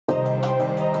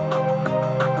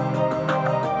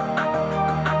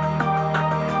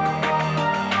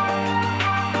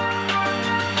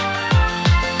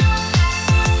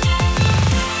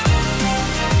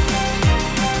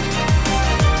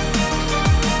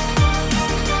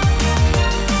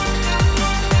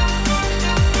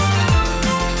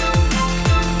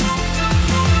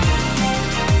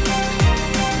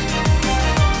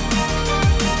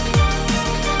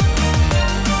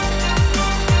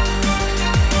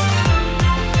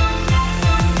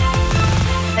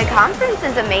conference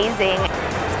is amazing.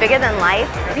 It's bigger than life.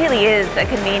 It really is a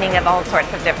convening of all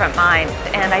sorts of different minds,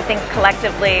 and I think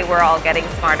collectively we're all getting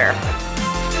smarter.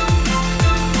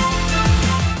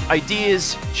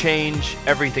 Ideas change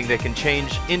everything. They can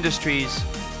change industries.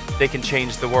 They can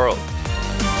change the world.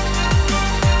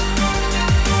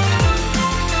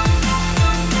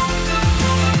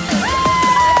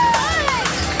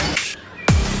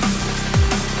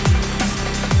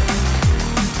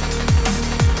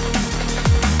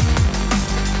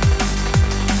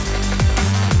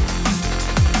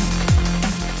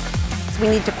 We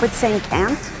need to quit saying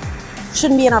can't.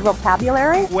 Shouldn't be in our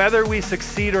vocabulary. Whether we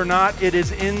succeed or not, it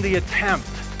is in the attempt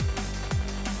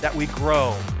that we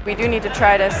grow. We do need to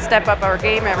try to step up our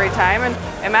game every time and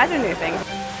imagine new things.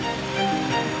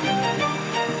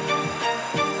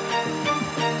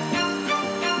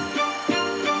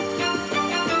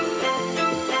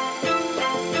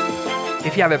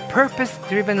 If you have a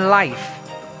purpose-driven life,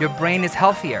 your brain is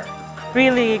healthier.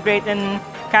 Really great in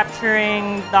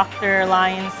capturing Dr.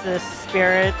 Lyons'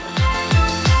 spirit.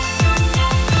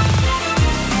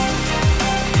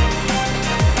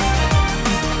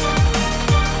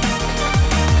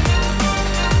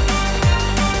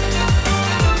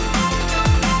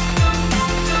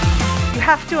 You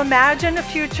have to imagine a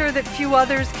future that few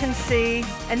others can see,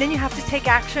 and then you have to take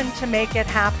action to make it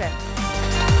happen.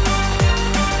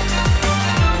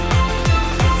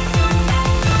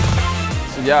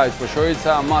 So yeah, for sure it's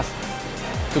a must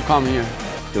to come here.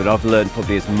 And I've learned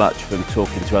probably as much from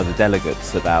talking to other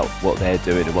delegates about what they're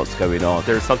doing and what's going on.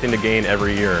 There's something to gain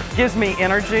every year. It gives me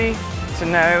energy to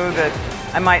know that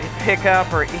I might pick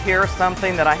up or hear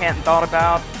something that I hadn't thought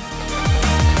about.